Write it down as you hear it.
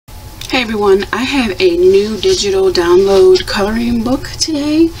Hey everyone, I have a new digital download coloring book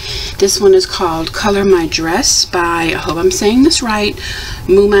today. This one is called Color My Dress by, I hope I'm saying this right,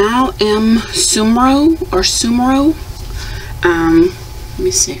 Moomal, Soomro. Let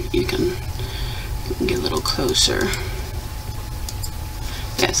me see if you can get a little closer.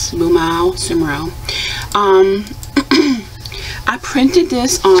 Yes, Moomal, Soomro. I printed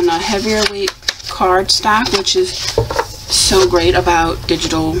this on a heavier weight cardstock, which is so great about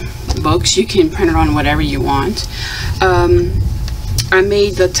digital books. You can print it on whatever you want. I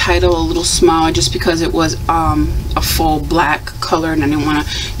made the title a little smaller just because it was a full black color and I didn't want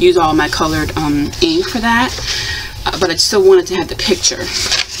to use all my colored ink for that, but I still wanted to have the picture.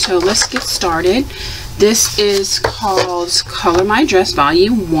 So let's get started. This is called Color My Dress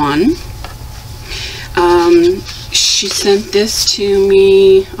Volume 1. She sent this to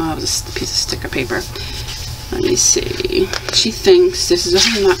me. Oh, it was a piece of sticker paper. Let me see. She thinks, this is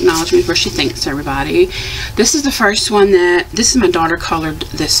her acknowledgement where she thanks everybody. This is the first one this is my daughter colored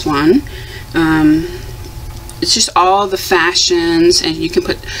this one. It's just all the fashions, and you can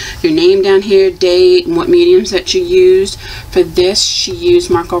put your name down here, date, and what mediums that you used. For this, she used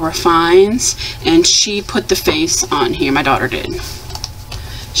Marco Refines, and she put the face on here. My daughter did.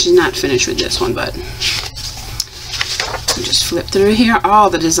 She's not finished with this one, but just flip through here. All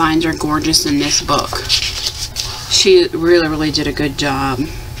the designs are gorgeous in this book. She really did a good job.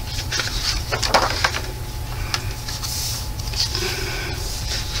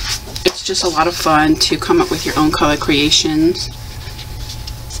 It's just a lot of fun to come up with your own color creations,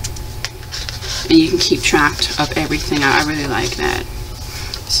 and you can keep track of everything. I really like that.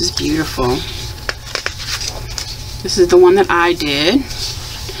 This is beautiful. This is the one that I did.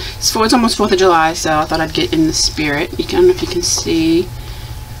 It's almost 4th of July, so I thought I'd get in the spirit. I don't know if you can see.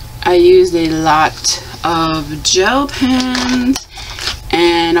 I used a lot of gel pens,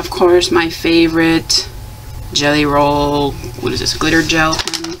 and of course my favorite jelly roll. What is this? Glitter gel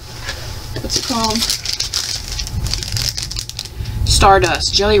pen. What's it called?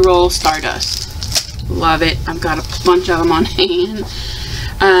 Stardust. Jelly roll Stardust. Love it. I've got a bunch of them on hand.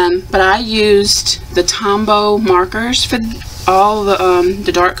 But I used the Tombow markers for all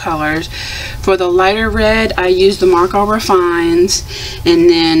the dark colors. For the lighter red, I used the Marco Refines, and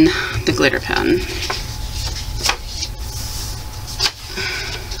then the glitter pen.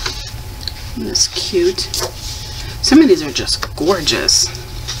 That's cute. Some of these are just gorgeous.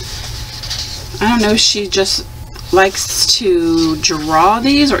 I don't know if she just likes to draw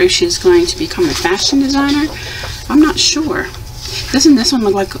these or if she's going to become a fashion designer. I'm not sure. Doesn't this one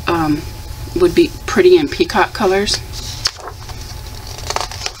look like would be pretty in peacock colors?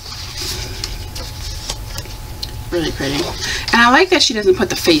 Really pretty. And I like that she doesn't put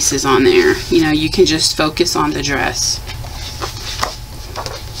the faces on there. You know, you can just focus on the dress.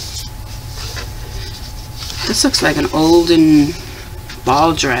 This looks like an olden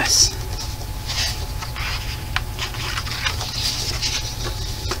ball dress.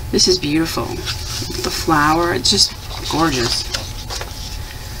 This is beautiful. The flower, it's just gorgeous.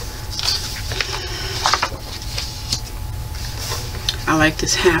 I like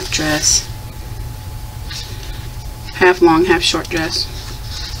this half dress. Half long, half short dress.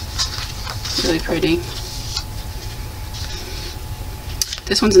 Really pretty.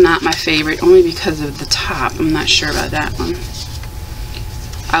 This one's not my favorite, only because of the top. I'm not sure about that one.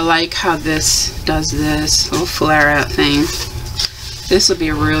 I like how this does this little flare out thing. This will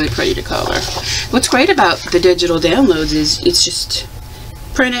be really pretty to color. What's great about the digital downloads is it's just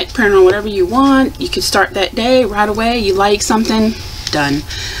print on whatever you want. You can start that day right away. You like something, done.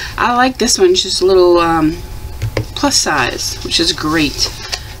 I like this one. It's just a little plus size, which is great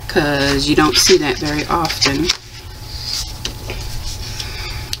because you don't see that very often.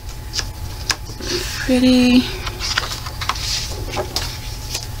 Pretty.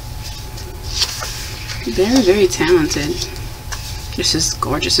 Very talented. This is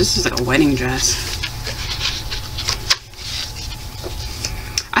gorgeous. This is like a wedding dress.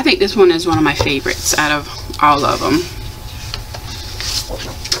 I think this one is one of my favorites out of all of them.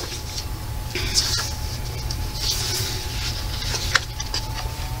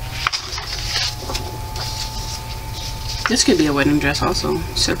 This could be a wedding dress also.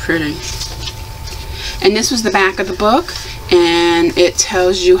 So pretty. And this was the back of the book, and it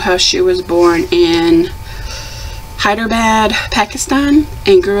tells you how she was born in Hyderabad, Pakistan,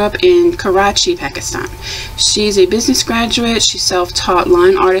 and grew up in Karachi, Pakistan. She's a business graduate. She's self-taught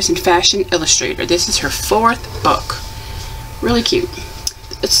line artist and fashion illustrator. This is her 4th book. Really cute.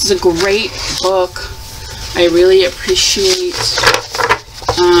 This is a great book. I really appreciate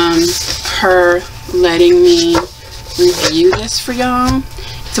her letting me review this for y'all.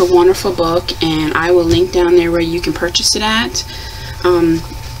 It's a wonderful book, and I will link down there where you can purchase it at.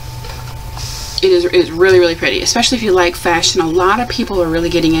 It's really, really pretty, especially if you like fashion. A lot of people are really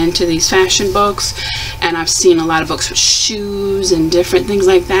getting into these fashion books, and I've seen a lot of books with shoes and different things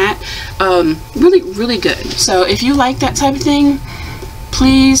like that. Really, really good. So if you like that type of thing,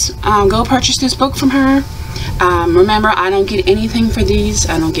 please go purchase this book from her. Remember, I don't get anything for these.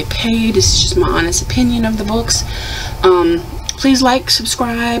 I don't get paid. This is just my honest opinion of the books. Please like,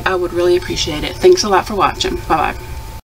 subscribe. I would really appreciate it. Thanks a lot for watching. Bye-bye.